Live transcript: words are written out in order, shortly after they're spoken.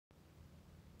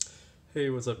Hey,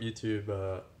 what's up YouTube?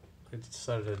 I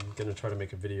decided I'm gonna try to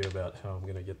make a video about how I'm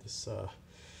gonna get this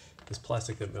this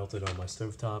plastic that melted on my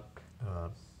stovetop.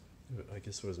 I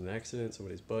guess it was an accident.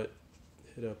 Somebody's butt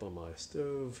hit up on my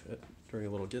stove during a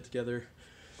little get-together,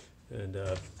 and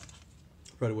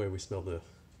right away we smelled the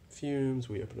fumes.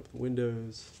 We opened up the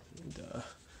windows and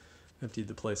emptied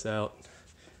the place out.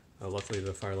 Luckily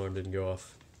the fire alarm didn't go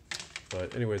off.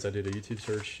 But anyways, I did a YouTube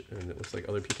search, and it looks like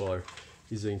other people are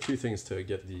using two things to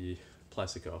get the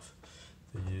plastic off.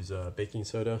 They use baking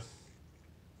soda,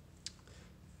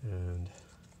 and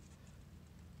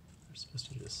they're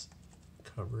supposed to just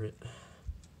cover it.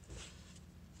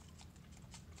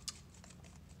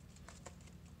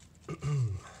 You're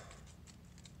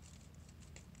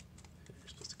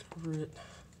supposed to cover it.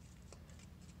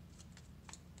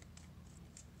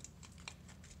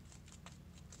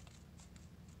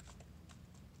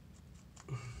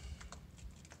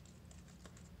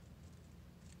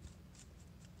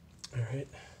 All right,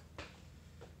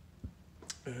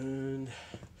 and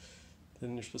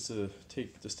then you're supposed to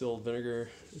take distilled vinegar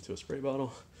into a spray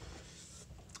bottle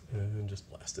and just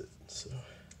blast it. So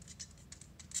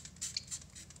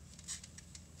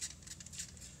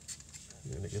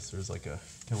and I guess there's like a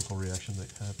chemical reaction that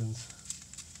happens.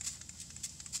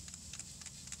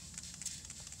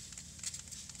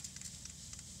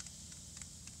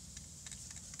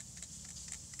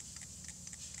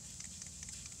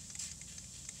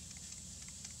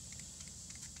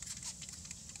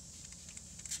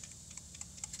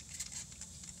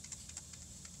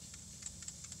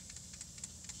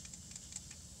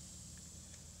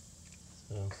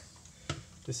 So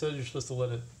they said you're supposed to let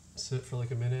it sit for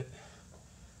like a minute.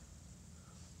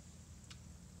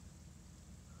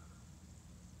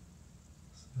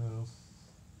 So I'll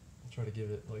try to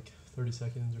give it like 30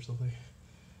 seconds or something.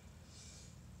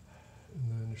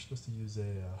 And then you're supposed to use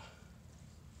a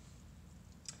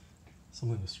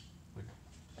something to like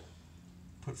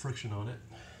put friction on it.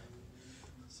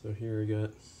 So here I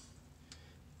got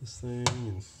this thing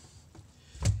and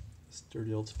this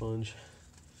dirty old sponge.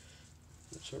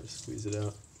 I'll try to squeeze it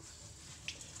out.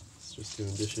 It's just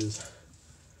doing dishes.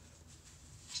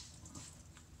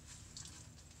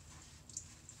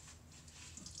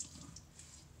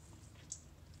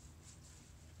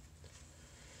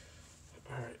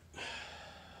 Alright,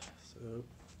 so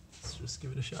let's just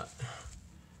give it a shot.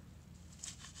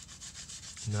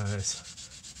 Nice.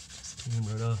 Just came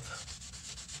right off.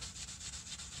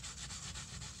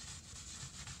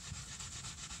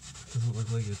 Doesn't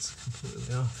look like it's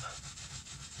completely off.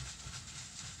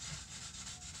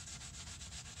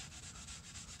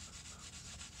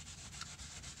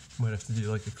 Might have to do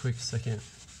like a quick second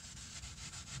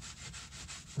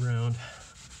round,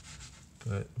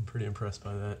 but I'm pretty impressed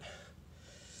by that.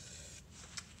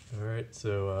 All right,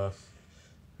 so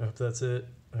I hope that's it.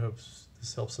 I hope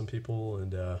this helps some people,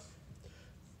 and let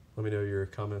me know your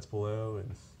comments below, and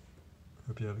I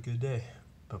hope you have a good day.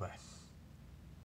 Bye-bye.